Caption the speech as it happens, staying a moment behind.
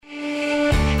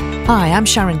Hi, I'm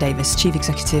Sharon Davis, Chief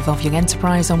Executive of Young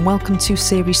Enterprise, and welcome to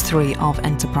Series 3 of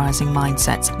Enterprising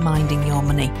Mindset, Minding Your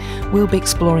Money. We'll be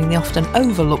exploring the often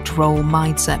overlooked role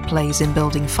mindset plays in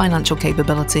building financial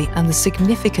capability and the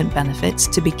significant benefits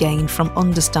to be gained from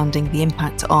understanding the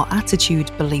impact our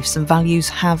attitude, beliefs and values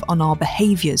have on our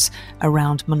behaviours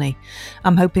around money.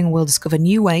 I'm hoping we'll discover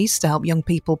new ways to help young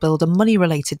people build a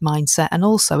money-related mindset and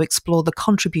also explore the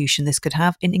contribution this could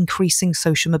have in increasing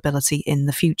social mobility in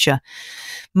the future.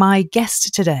 My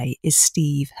guest today is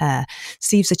Steve Hare.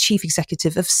 Steve's a chief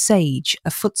executive of Sage, a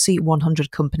FTSE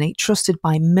 100 company trusted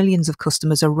by millions of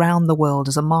customers around the world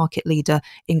as a market leader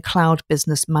in cloud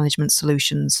business management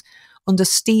solutions. Under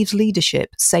Steve's leadership,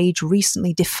 Sage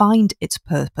recently defined its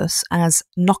purpose as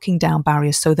knocking down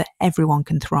barriers so that everyone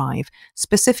can thrive,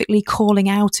 specifically calling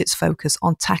out its focus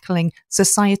on tackling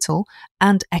societal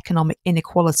and economic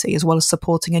inequality, as well as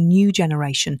supporting a new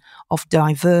generation of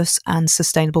diverse and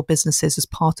sustainable businesses as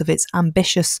part of its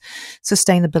ambitious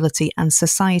sustainability and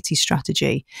society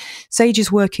strategy. Sage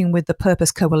is working with the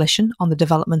Purpose Coalition on the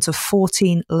development of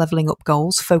 14 levelling up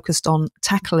goals focused on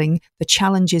tackling the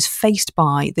challenges faced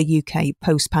by the UK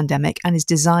post-pandemic and is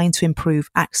designed to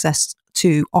improve access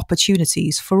to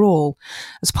opportunities for all.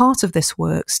 As part of this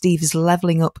work, Steve is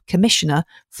Levelling Up Commissioner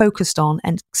focused on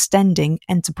extending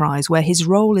enterprise, where his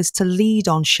role is to lead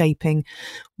on shaping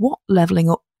what levelling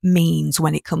up means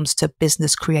when it comes to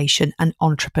business creation and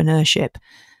entrepreneurship.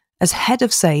 As head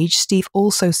of Sage, Steve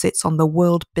also sits on the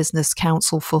World Business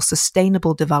Council for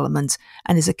Sustainable Development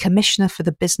and is a commissioner for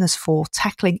the Business for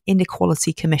Tackling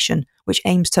Inequality Commission, which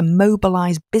aims to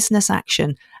mobilise business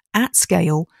action at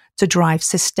scale to drive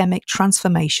systemic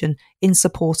transformation in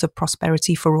support of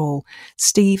prosperity for all.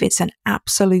 Steve, it's an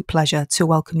absolute pleasure to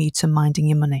welcome you to Minding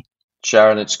Your Money.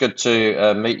 Sharon, it's good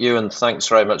to meet you, and thanks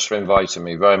very much for inviting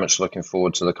me. Very much looking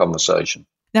forward to the conversation.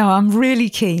 Now, I'm really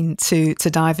keen to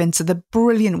dive into the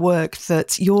brilliant work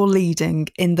that you're leading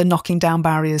in the knocking down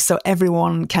barriers so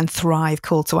everyone can thrive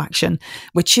call to action,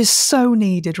 which is so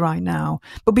needed right now.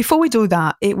 But before we do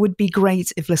that, it would be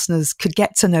great if listeners could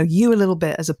get to know you a little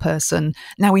bit as a person.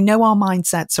 Now, we know our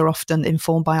mindsets are often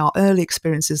informed by our early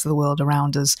experiences of the world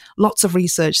around us. Lots of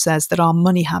research says that our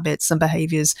money habits and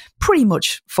behaviours pretty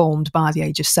much formed by the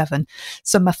age of 7.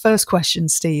 So my first question,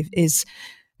 Steve, is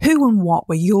who and what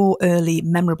were your early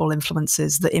memorable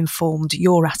influences that informed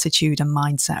your attitude and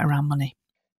mindset around money?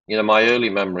 You know, my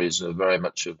early memories are very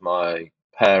much of my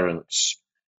parents,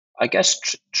 I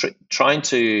guess, trying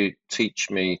to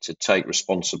teach me to take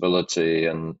responsibility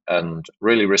and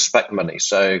really respect money.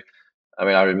 So, I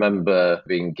mean, I remember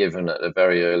being given at a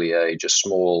very early age a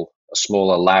small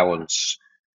allowance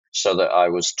so that I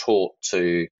was taught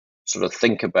to sort of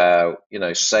think about,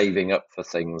 saving up for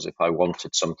things if I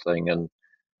wanted something. And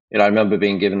I remember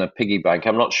being given a piggy bank.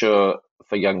 I'm not sure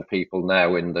for young people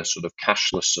now in the sort of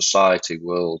cashless society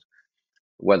world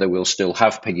whether we'll still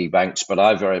have piggy banks, but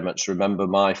I very much remember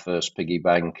my first piggy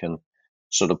bank and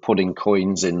sort of putting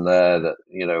coins in there that,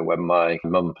 when my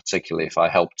mum, particularly if I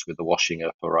helped with the washing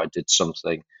up or I did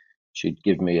something, she'd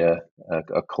give me a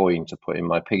coin to put in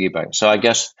my piggy bank. So I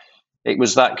guess it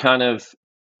was that kind of,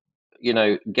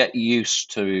 get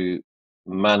used to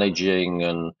managing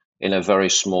and in a very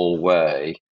small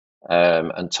way,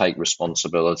 and take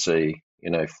responsibility,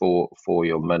 for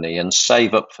your money and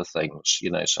save up for things,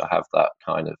 so have that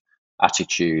kind of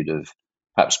attitude of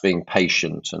perhaps being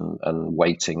patient and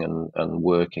waiting and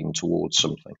working towards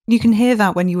something. You can hear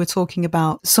that when you were talking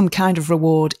about some kind of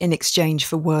reward in exchange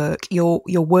for work. Your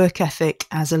work ethic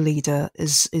as a leader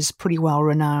is pretty well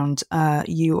renowned.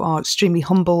 You are extremely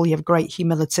humble. You have great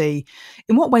humility.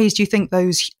 In what ways do you think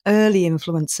those early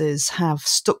influences have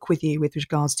stuck with you with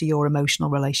regards to your emotional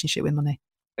relationship with money?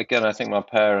 Again, I think my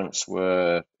parents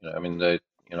were,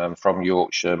 I'm from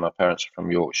Yorkshire. My parents are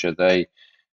from Yorkshire. They,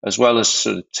 as well as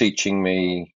sort of teaching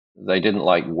me, they didn't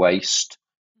like waste,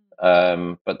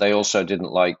 but they also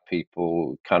didn't like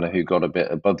people kind of who got a bit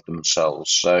above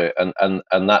themselves. So,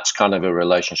 and that's kind of a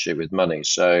relationship with money.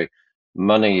 So,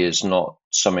 money is not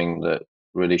something that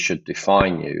really should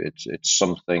define you. It's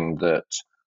something that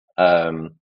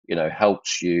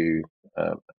helps you,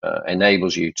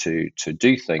 enables you to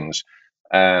do things.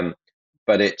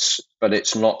 But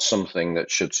it's not something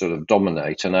that should sort of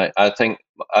dominate. And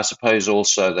I suppose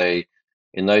also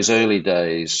in those early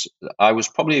days, I was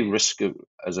probably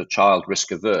as a child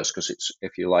risk averse because it's,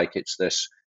 if you like, it's this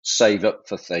save up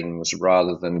for things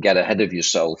rather than get ahead of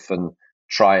yourself and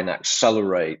try and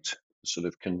accelerate sort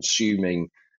of consuming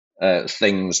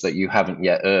things that you haven't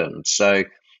yet earned. So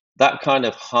that kind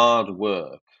of hard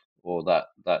work or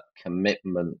that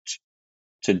commitment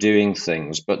to doing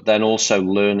things, but then also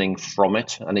learning from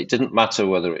it. And it didn't matter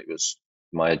whether it was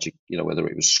whether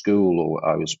it was school or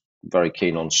I was very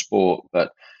keen on sport,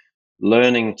 but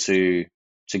learning to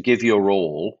give your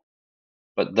all,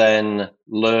 but then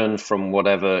learn from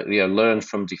learn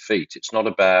from defeat. It's not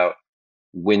about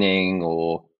winning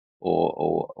or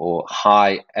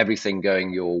high everything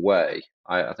going your way.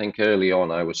 I think early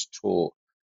on I was taught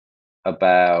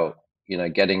about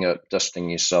getting up, dusting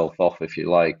yourself off, if you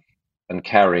like, and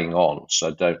carrying on.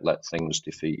 So don't let things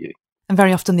defeat you. And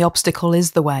very often the obstacle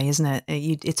is the way, isn't it?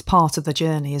 It's part of the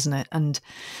journey, isn't it? And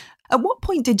at what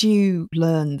point did you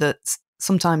learn that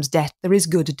sometimes there is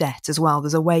good debt as well?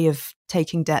 There's a way of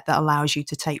taking debt that allows you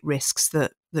to take risks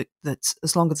that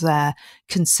as long as they're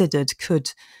considered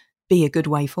could be a good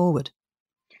way forward.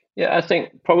 Yeah, I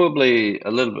think probably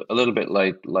a little bit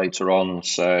later on.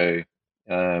 So,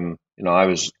 I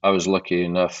was lucky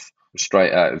enough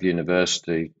straight out of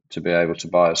university to be able to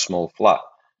buy a small flat,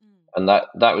 and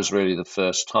that was really the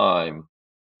first time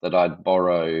that I'd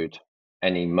borrowed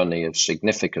any money of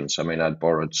significance. I mean, I'd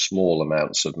borrowed small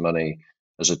amounts of money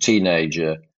as a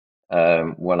teenager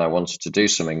when I wanted to do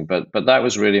something, but that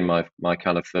was really my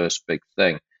kind of first big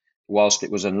thing. Whilst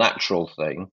it was a natural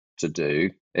thing to do,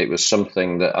 it was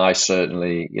something that I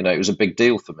certainly, it was a big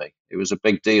deal for me. It was a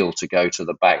big deal to go to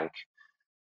the bank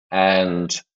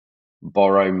and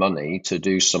borrow money to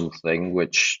do something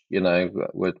which,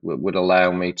 would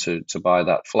allow me to buy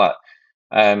that flat.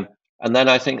 And then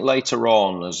I think later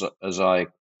on, as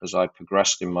I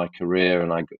progressed in my career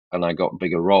and I got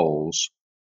bigger roles,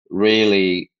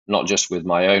 really not just with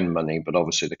my own money, but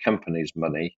obviously the company's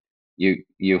money,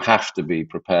 you have to be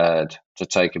prepared to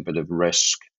take a bit of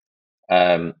risk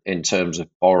in terms of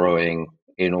borrowing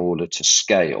in order to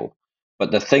scale.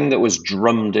 But the thing that was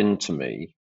drummed into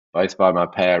me, both by my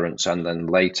parents and then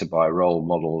later by role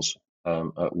models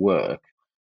at work,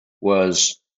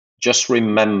 was just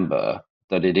remember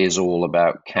that it is all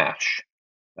about cash.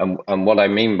 And what I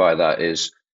mean by that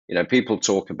is, people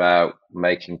talk about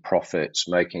making profits,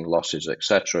 making losses,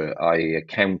 etc., i.e.,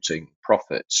 accounting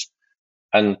profits,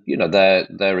 and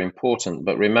they're important.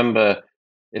 But remember,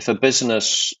 if a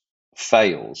business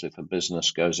fails, if a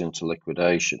business goes into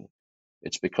liquidation,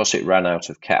 it's because it ran out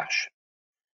of cash.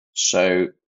 So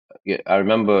I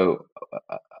remember,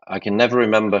 I can never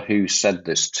remember who said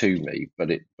this to me, but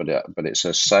it's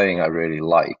a saying I really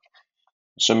like.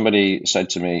 Somebody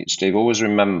said to me, Steve, always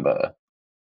remember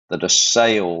that a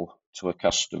sale to a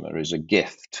customer is a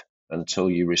gift until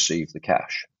you receive the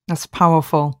cash. That's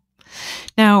powerful.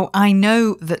 Now, I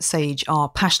know that Sage are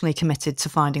passionately committed to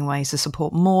finding ways to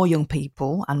support more young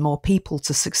people and more people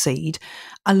to succeed.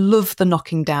 I love the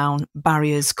knocking down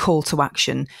barriers call to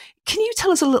action. Can you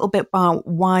tell us a little bit about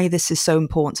why this is so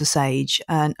important to Sage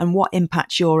and what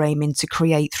impact you're aiming to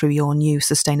create through your new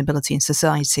sustainability and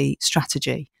society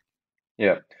strategy?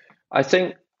 Yeah, I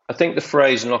think the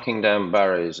phrase "knocking down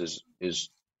barriers"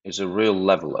 is a real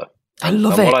leveler. I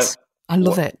love it. I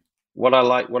love it. What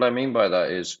I mean by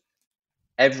that is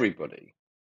everybody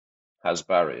has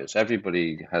barriers.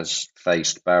 Everybody has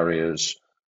faced barriers,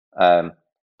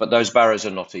 but those barriers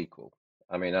are not equal.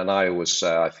 I mean, and I always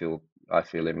say I feel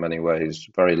in many ways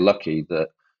very lucky that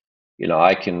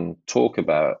I can talk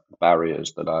about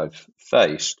barriers that I've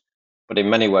faced, but in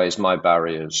many ways my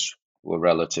barriers were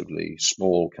relatively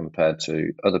small compared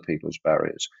to other people's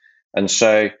barriers. And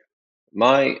so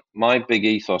my big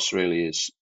ethos really is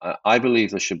I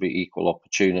believe there should be equal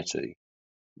opportunity.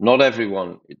 Not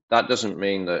everyone, that doesn't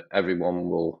mean that everyone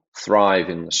will thrive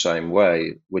in the same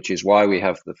way, which is why we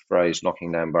have the phrase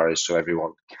knocking down barriers so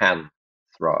everyone can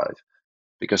thrive,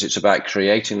 because it's about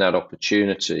creating that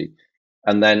opportunity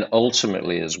and then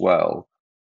ultimately as well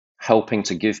helping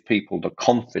to give people the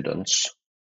confidence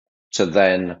to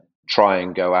then try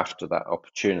and go after that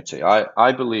opportunity.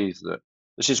 I believe that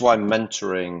this is why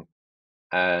mentoring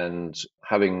and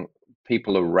having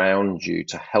people around you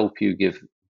to help you give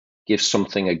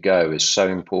something a go is so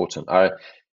important.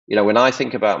 When I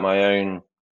think about my own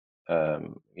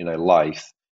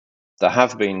life, there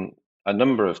have been a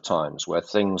number of times where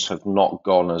things have not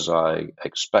gone as I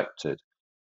expected,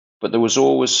 but there was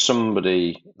always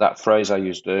somebody, that phrase I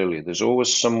used earlier, there's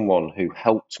always someone who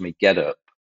helped me get up,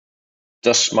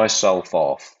 dust myself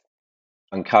off,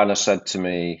 and kind of said to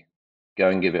me, go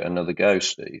and give it another go,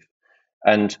 Steve.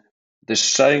 And there's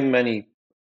so many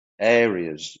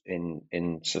areas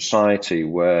in society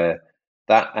where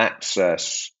that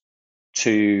access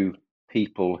to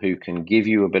people who can give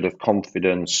you a bit of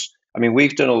confidence. I mean,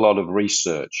 we've done a lot of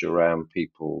research around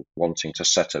people wanting to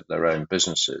set up their own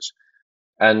businesses.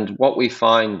 And what we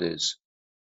find is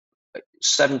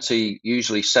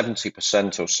usually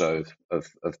 70% or so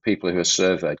of people who are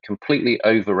surveyed completely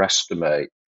overestimate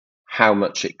how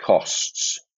much it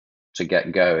costs to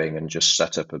get going and just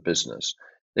set up a business.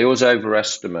 They always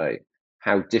overestimate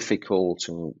how difficult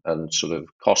and sort of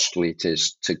costly it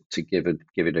is to give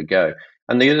it a go.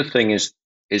 And the other thing is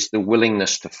the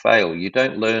willingness to fail. You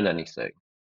don't learn anything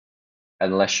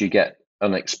unless you get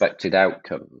unexpected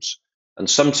outcomes. And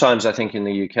sometimes I think in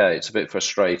the UK it's a bit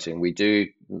frustrating.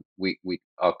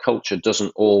 Our culture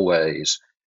doesn't always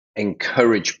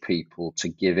encourage people to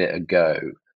give it a go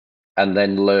and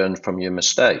then learn from your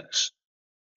mistakes.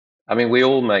 I mean, we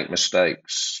all make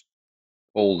mistakes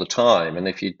all the time. And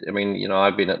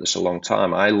I've been at this a long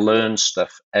time. I learn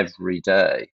stuff every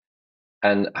day.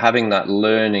 And having that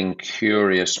learning,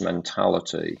 curious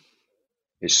mentality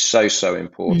is so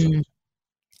important.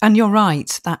 And you're right,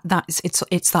 it's that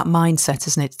mindset,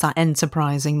 isn't it? It's that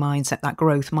enterprising mindset, that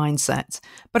growth mindset.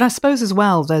 But I suppose as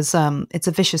well, there's it's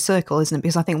a vicious circle, isn't it?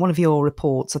 Because I think one of your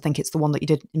reports, I think it's the one that you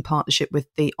did in partnership with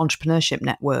the Entrepreneurship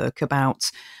Network about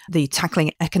the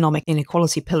tackling economic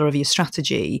inequality pillar of your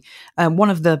strategy. One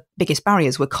of the biggest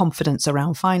barriers were confidence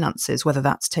around finances, whether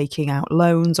that's taking out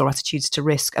loans or attitudes to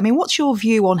risk. I mean, what's your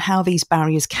view on how these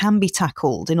barriers can be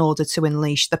tackled in order to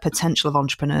unleash the potential of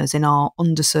entrepreneurs in our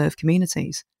underserved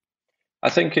communities? I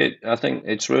think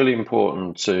it's really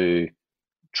important to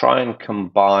try and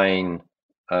combine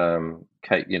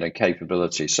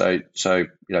capability. So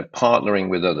partnering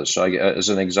with others. So as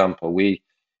an example, we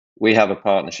have a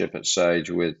partnership at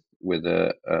Sage with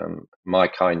My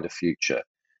Kind of Future,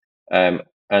 and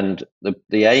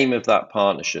the aim of that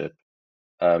partnership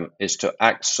is to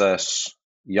access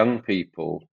young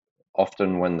people,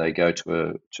 often when they go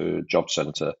to a job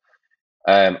centre,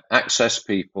 access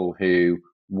people who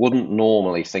wouldn't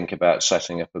normally think about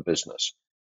setting up a business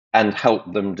and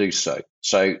help them do so.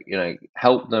 So,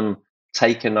 help them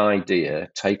take an idea,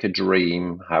 take a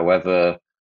dream, however,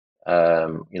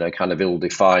 kind of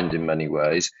ill-defined in many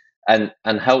ways, and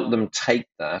help them take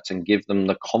that and give them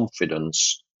the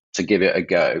confidence to give it a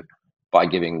go by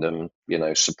giving them,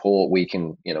 support. We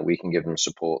can give them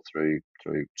support through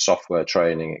software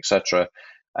training, etc.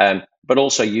 But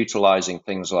also utilizing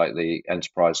things like the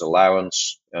enterprise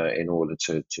allowance in order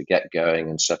to get going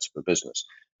and set up a business.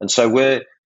 And so we're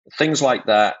things like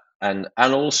that, and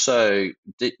also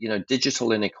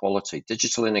digital inequality.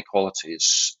 Digital inequality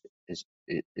is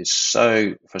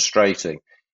so frustrating.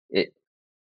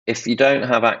 If you don't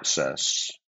have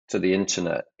access to the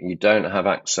internet, you don't have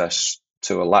access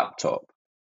to a laptop,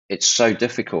 it's so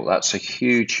difficult. That's a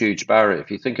huge barrier.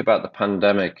 If you think about the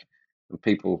pandemic and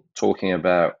people talking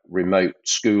about remote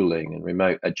schooling and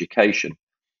remote education,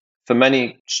 for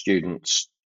many students,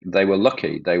 they were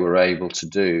lucky. They were able to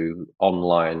do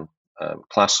online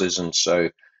classes, and so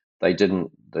they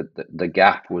didn't. The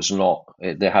gap was not.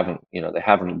 They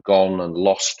haven't gone and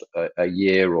lost a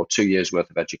year or 2 years worth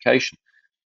of education.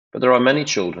 But there are many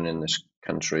children in this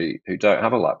country who don't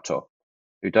have a laptop,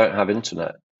 who don't have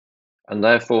internet, and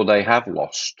therefore they have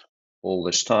lost all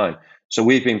this time. So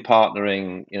we've been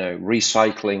partnering,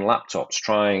 recycling laptops.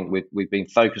 We've been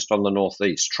focused on the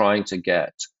Northeast, trying to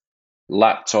get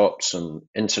laptops and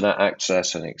internet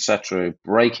access and etc.,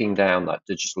 breaking down that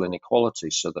digital inequality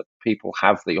so that people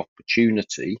have the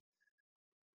opportunity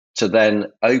to then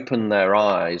open their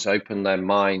eyes, open their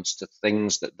minds to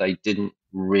things that they didn't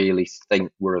really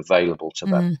think were available to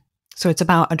them. So it's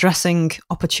about addressing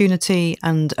opportunity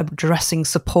and addressing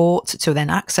support to then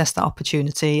access that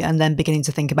opportunity, and then beginning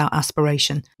to think about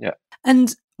aspiration. Yeah.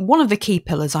 And one of the key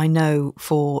pillars I know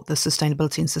for the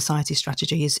sustainability and society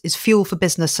strategy is fuel for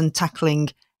business and tackling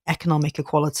economic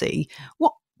equality.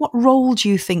 What role do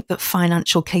you think that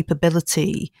financial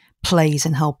capability plays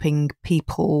in helping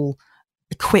people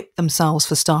equip themselves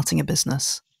for starting a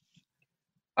business?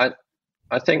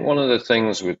 I think one of the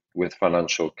things with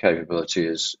financial capability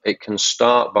is it can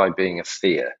start by being a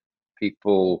fear.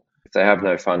 People, if they have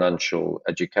no financial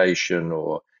education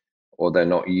or they're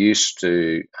not used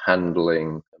to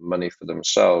handling money for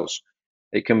themselves,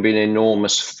 it can be an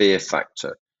enormous fear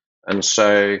factor. And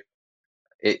so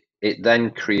it then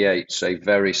creates a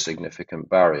very significant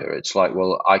barrier. It's like,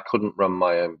 well, I couldn't run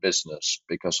my own business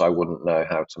because I wouldn't know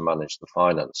how to manage the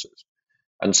finances.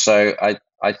 And so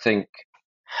I think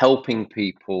helping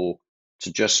people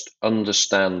to just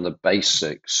understand the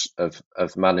basics of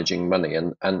managing money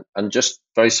and just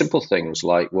very simple things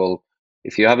like, well,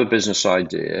 if you have a business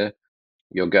idea,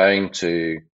 you're going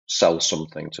to sell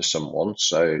something to someone.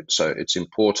 So it's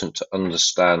important to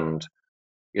understand,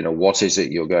 what is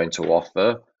it you're going to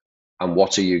offer and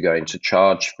what are you going to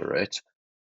charge for it?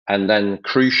 And then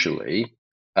crucially,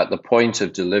 at the point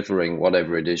of delivering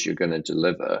whatever it is you're going to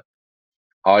deliver,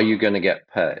 are you going to get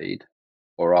paid?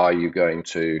 Or are you going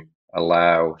to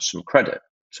allow some credit?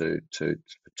 to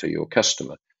your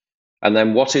customer. And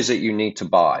then what is it you need to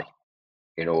buy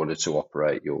in order to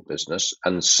operate your business?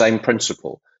 And same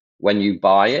principle. When you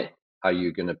buy it, are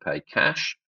you going to pay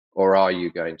cash or are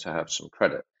you going to have some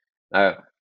credit? Now,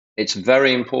 it's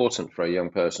very important for a young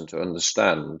person to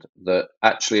understand that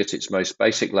actually at its most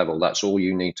basic level, that's all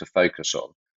you need to focus on.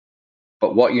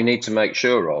 But what you need to make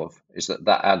sure of is that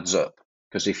that adds up.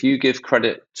 Because if you give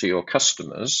credit to your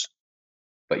customers,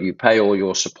 but you pay all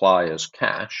your suppliers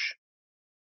cash,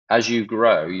 as you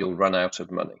grow, you'll run out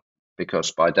of money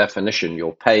because by definition,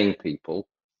 you're paying people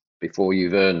before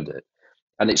you've earned it.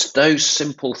 And it's those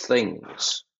simple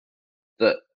things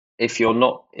that if you're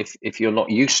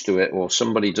not used to it or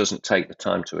somebody doesn't take the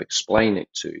time to explain it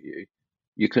to you,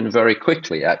 you can very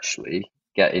quickly actually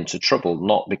get into trouble,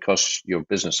 not because your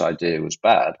business idea was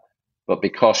bad, but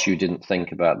because you didn't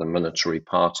think about the monetary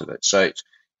part of it. So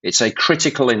it's a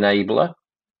critical enabler,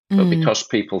 but because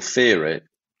people fear it,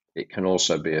 it can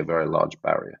also be a very large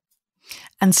barrier.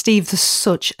 And Steve, there's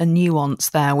such a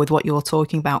nuance there with what you're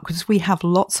talking about, because we have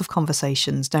lots of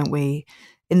conversations, don't we,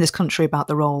 in this country about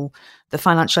the role that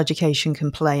financial education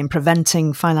can play in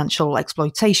preventing financial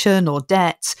exploitation or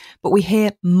debt, but we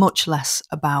hear much less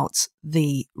about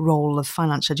the role of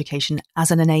financial education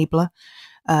as an enabler,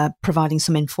 providing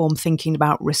some informed thinking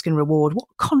about risk and reward. What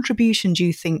contribution do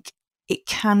you think it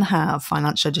can have,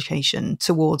 financial education,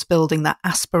 towards building that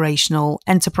aspirational,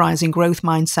 enterprising growth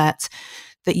mindset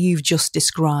that you've just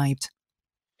described?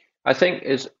 I think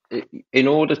in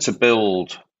order to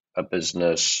build a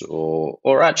business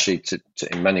or actually to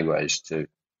in many ways to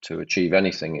achieve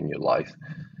anything in your life,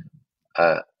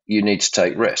 you need to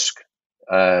take risk.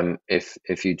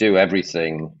 If you do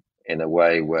everything in a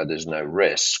way where there's no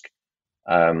risk,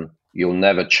 you'll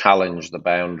never challenge the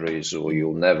boundaries, or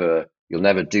you'll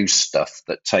never do stuff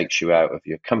that takes you out of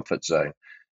your comfort zone.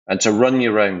 And to run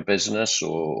your own business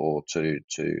or to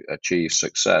achieve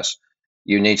success,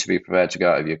 you need to be prepared to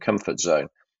go out of your comfort zone.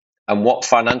 And what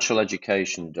financial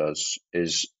education does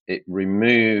is it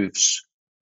removes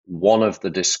one of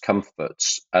the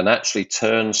discomforts and actually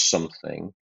turns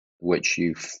something which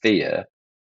you fear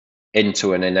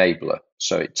into an enabler.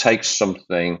 So it takes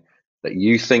something that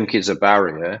you think is a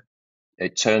barrier,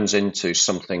 it turns into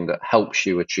something that helps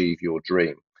you achieve your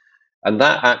dream. And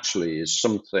that actually is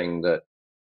something that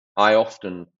I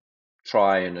often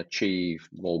try and achieve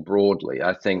more broadly.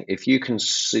 I think if you can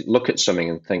look at something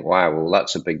and think, wow, well,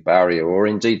 that's a big barrier, or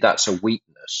indeed that's a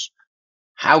weakness,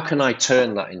 how can I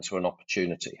turn that into an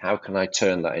opportunity? How can I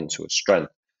turn that into a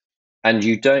strength? And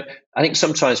I think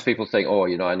sometimes people think, oh,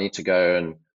 I need to go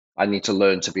and I need to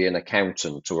learn to be an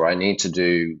accountant, or I need to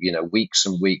do, weeks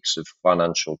and weeks of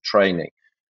financial training.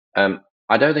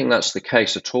 I don't think that's the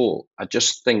case at all. I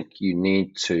just think you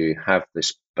need to have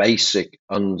this basic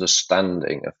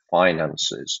understanding of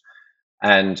finances.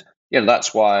 And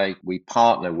that's why we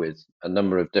partner with a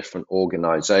number of different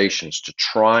organizations to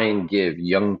try and give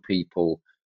young people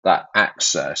that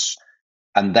access,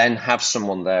 and then have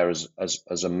someone there as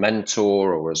a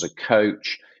mentor or as a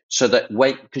coach, so that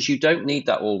because you don't need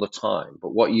that all the time,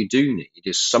 but what you do need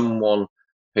is someone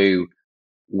who,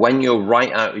 when you're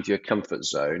right out of your comfort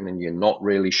zone and you're not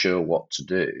really sure what to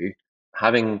do,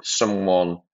 having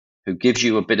someone who gives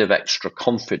you a bit of extra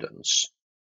confidence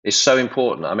is so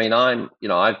important. I mean,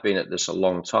 I've been at this a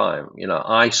long time.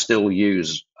 I still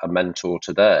use a mentor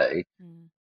today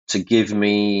to give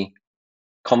me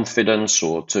confidence,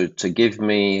 or to give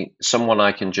me someone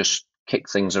I can just kick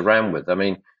things around with. I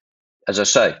mean, as I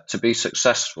say, to be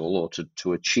successful or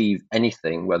to achieve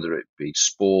anything, whether it be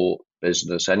sport,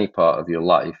 business, any part of your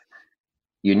life,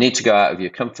 you need to go out of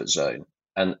your comfort zone.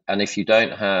 And if you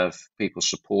don't have people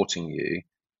supporting you,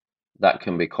 that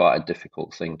can be quite a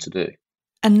difficult thing to do.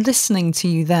 And listening to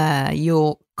you there,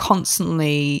 you're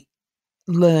constantly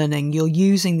learning, you're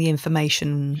using the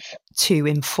information to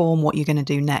inform what you're going to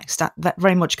do next. That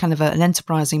very much kind of an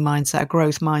enterprising mindset, a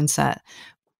growth mindset.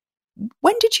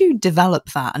 When did you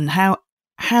develop that, and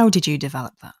how did you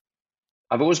develop that?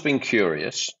 I've always been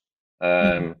curious,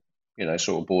 sort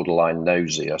of borderline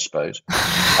nosy, I suppose.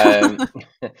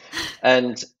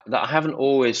 And that I haven't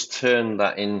always turned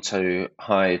that into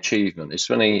high achievement. It's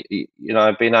funny,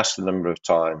 I've been asked a number of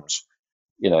times,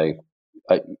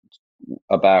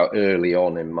 about early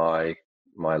on in my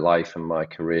life and my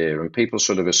career, and people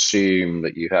sort of assume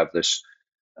that you have this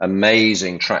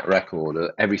amazing track record,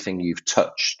 that everything you've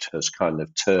touched has kind of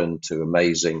turned to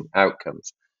amazing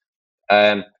outcomes.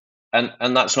 And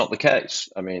that's not the case.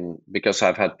 I mean, because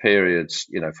I've had periods,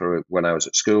 for when I was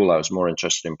at school, I was more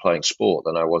interested in playing sport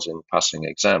than I was in passing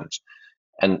exams.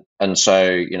 And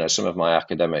so, some of my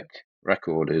academic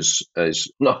record is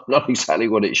not exactly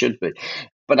what it should be.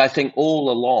 But I think all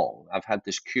along, I've had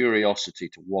this curiosity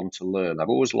to want to learn. I've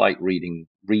always liked reading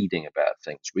about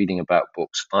things, reading about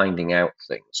books, finding out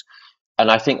things.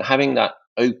 And I think having that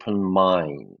open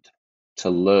mind to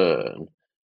learn,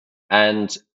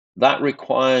 and that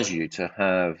requires you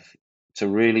to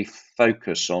really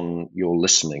focus on your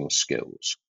listening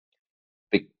skills,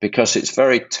 because it's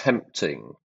very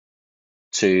tempting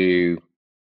to,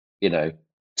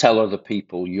 tell other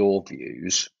people your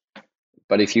views.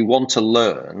 But if you want to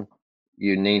learn,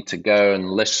 you need to go and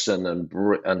listen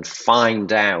and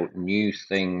find out new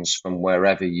things from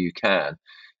wherever you can.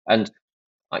 And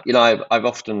I've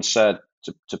often said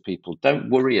to people, don't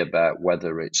worry about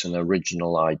whether it's an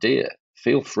original idea.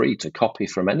 Feel free to copy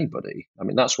from anybody. I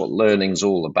mean, that's what learning's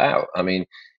all about. I mean,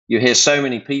 you hear so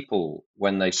many people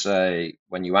when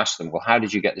you ask them, well, how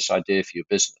did you get this idea for your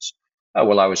business? Oh,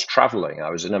 well, I was traveling. I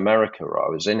was in America, or I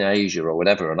was in Asia, or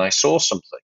whatever, and I saw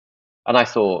something. And I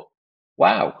thought,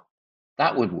 wow,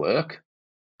 that would work.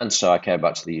 And so I came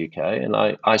back to the UK and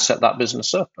I set that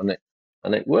business up, and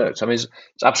it worked. I mean, there's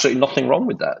absolutely nothing wrong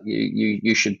with that.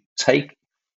 You should take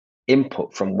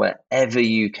input from wherever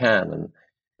you can.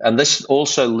 And this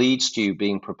also leads to you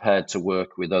being prepared to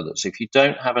work with others. If you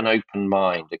don't have an open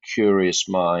mind, a curious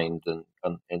mind, and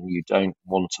you don't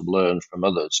want to learn from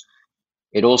others,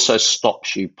 it also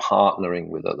stops you partnering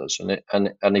with others.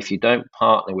 And if you don't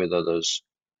partner with others,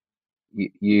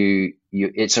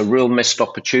 it's a real missed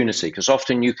opportunity, because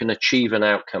often you can achieve an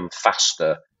outcome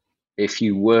faster if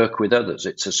you work with others.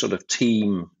 It's a sort of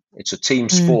team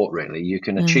sport, really. You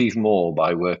can achieve more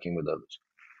by working with others.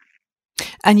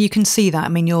 And you can see that. I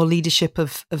mean, your leadership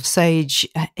of Sage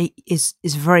is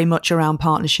very much around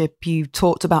partnership. You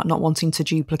talked about not wanting to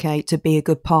duplicate, to be a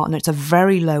good partner. It's a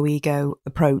very low ego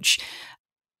approach.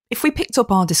 If we picked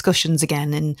up our discussions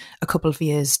again in a couple of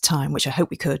years' time, which I hope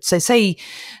we could, so say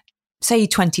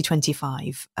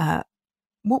 2025,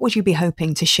 what would you be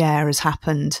hoping to share has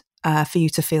happened for you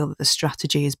to feel that the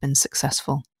strategy has been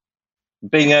successful?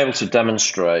 Being able to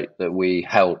demonstrate that we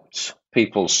helped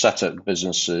people set up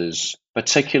businesses,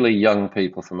 particularly young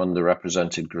people from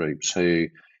underrepresented groups who,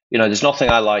 there's nothing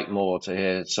I like more to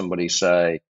hear somebody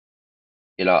say,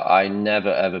 I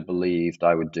never, ever believed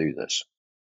I would do this.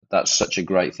 That's such a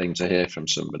great thing to hear from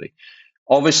somebody.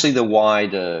 Obviously, the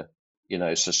wider,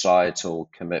 societal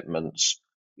commitments,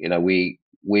 we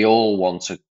all want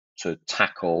to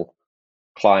tackle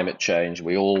climate change.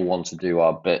 We all want to do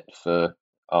our bit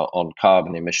on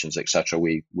carbon emissions, etc.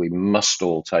 We must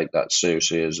all take that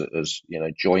seriously as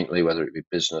jointly, whether it be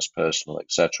business, personal,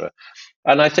 etc.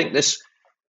 And I think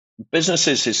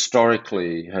businesses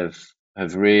historically have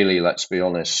really, let's be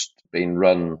honest, been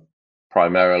run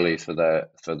primarily for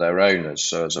their owners.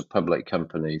 So as a public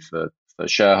company for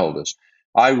shareholders,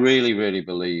 I really, really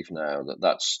believe now that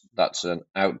that's an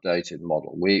outdated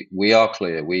model. We are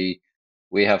clear. We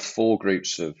have four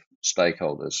groups of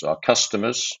stakeholders: our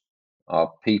customers,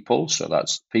 our people, so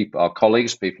that's people, our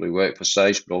colleagues, people who work for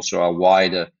Sage, but also our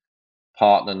wider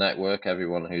partner network,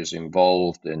 everyone who's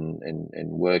involved in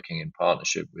working in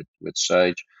partnership with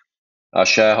Sage, our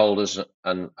shareholders,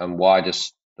 and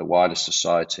the wider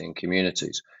society and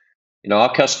communities.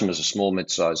 Our customers are small,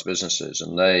 mid-sized businesses,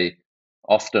 and they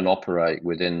often operate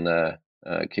within their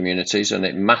communities, and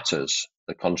it matters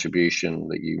the contribution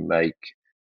that you make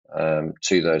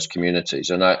to those communities.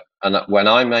 And when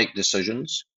I make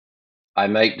decisions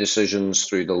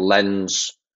through the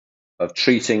lens of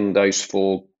treating those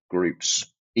four groups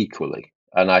equally.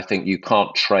 And I think you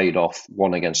can't trade off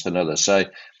one against another. So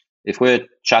if we're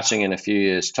chatting in a few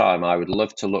years' time, I would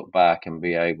love to look back and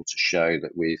be able to show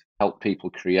that we've helped people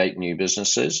create new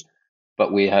businesses,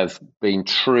 but we have been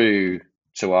true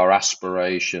to our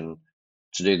aspiration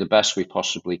to do the best we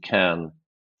possibly can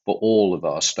for all of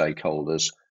our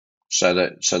stakeholders, so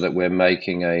that we're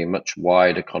making a much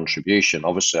wider contribution.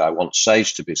 Obviously, I want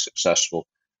Sage to be successful,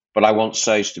 but I want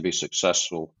Sage to be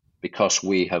successful because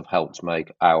we have helped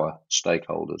make our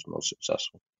stakeholders more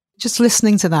successful. Just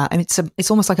listening to that, and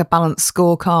it's almost like a balanced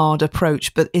scorecard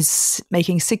approach, but is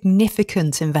making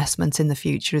significant investment in the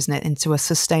future, isn't it? Into a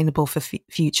sustainable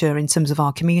future in terms of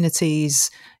our communities,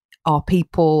 our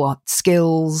people, our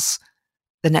skills,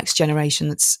 the next generation.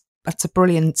 That's a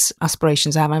brilliant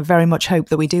aspiration to have. I very much hope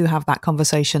that we do have that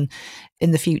conversation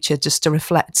in the future, just to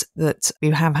reflect that we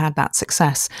have had that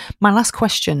success. My last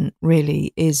question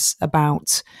really is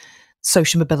about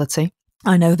social mobility.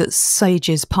 I know that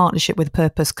Sage's Partnership with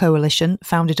Purpose Coalition,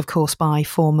 founded, of course, by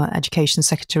former Education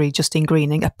Secretary Justine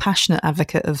Greening, a passionate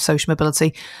advocate of social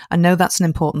mobility. I know that's an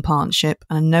important partnership,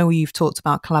 and I know you've talked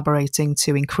about collaborating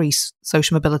to increase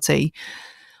social mobility.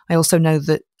 I also know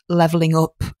that levelling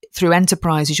up through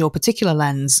enterprise is your particular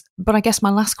lens. But I guess my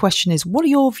last question is, what are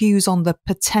your views on the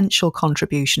potential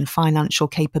contribution financial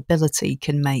capability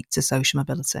can make to social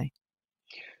mobility?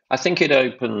 I think it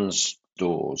opens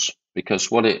doors, because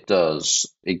what it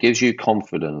does, it gives you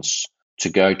confidence to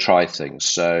go try things.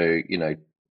 So,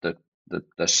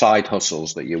 the side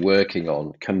hustles that you're working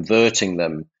on, converting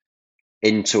them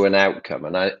into an outcome.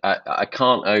 And I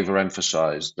can't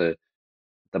overemphasize the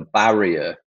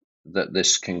barrier that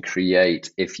this can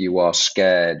create if you are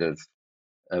scared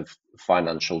of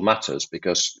financial matters,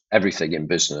 because everything in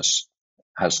business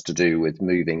has to do with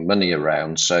moving money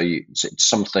around. So it's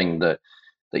something that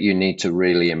you need to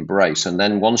really embrace. And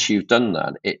then once you've done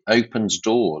that, it opens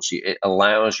doors. It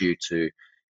allows you to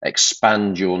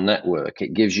expand your network.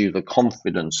 It gives you the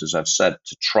confidence, as I've said,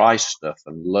 to try stuff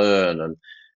and learn.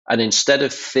 And instead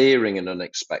of fearing an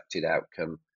unexpected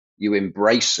outcome, you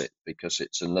embrace it, because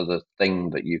it's another thing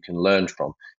that you can learn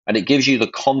from. And it gives you the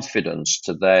confidence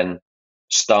to then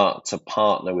start to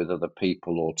partner with other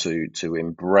people, or to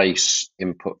embrace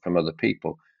input from other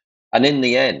people. And in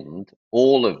the end,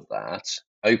 all of that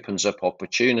opens up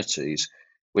opportunities,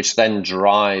 which then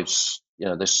drives,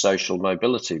 this social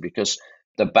mobility, because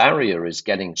the barrier is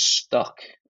getting stuck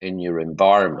in your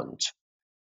environment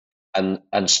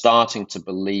and starting to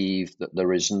believe that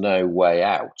there is no way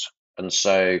out. And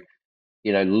so,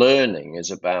 learning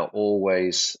is about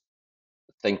always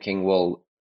thinking, well,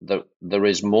 there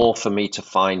is more for me to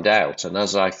find out. And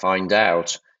as I find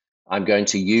out, I'm going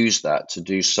to use that to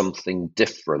do something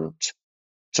different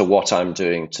to what I'm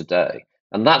doing today.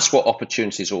 And that's what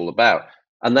opportunity is all about.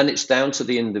 And then it's down to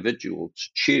the individual to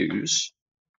choose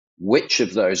which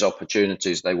of those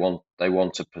opportunities they want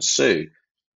to pursue.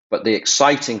 But the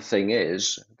exciting thing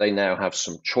is they now have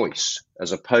some choice,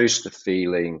 as opposed to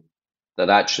feeling that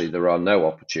actually there are no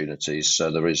opportunities,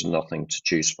 so there is nothing to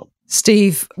choose from.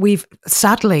 Steve, we've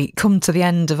sadly come to the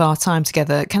end of our time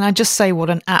together. Can I just say what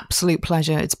an absolute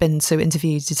pleasure it's been to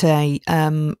interview you today.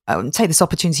 Take this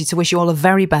opportunity to wish you all the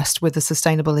very best with the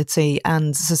sustainability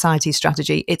and society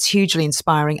strategy. It's hugely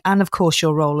inspiring. And of course,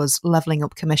 your role as Levelling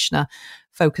Up Commissioner,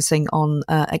 focusing on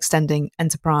extending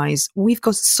enterprise. We've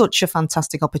got such a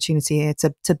fantastic opportunity here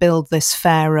to build this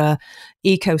fairer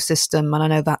ecosystem. And I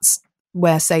know that's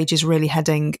where Sage is really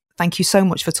heading. Thank you so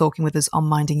much for talking with us on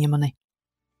Minding Your Money.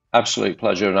 Absolute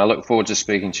pleasure, and I look forward to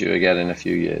speaking to you again in a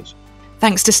few years.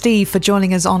 Thanks to Steve for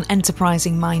joining us on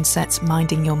Enterprising Mindsets,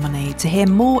 Minding Your Money. To hear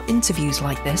more interviews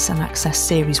like this and access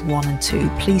Series 1 and 2,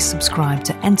 please subscribe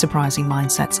to Enterprising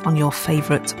Mindsets on your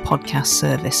favourite podcast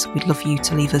service. We'd love you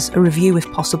to leave us a review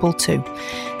if possible too.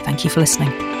 Thank you for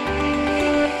listening.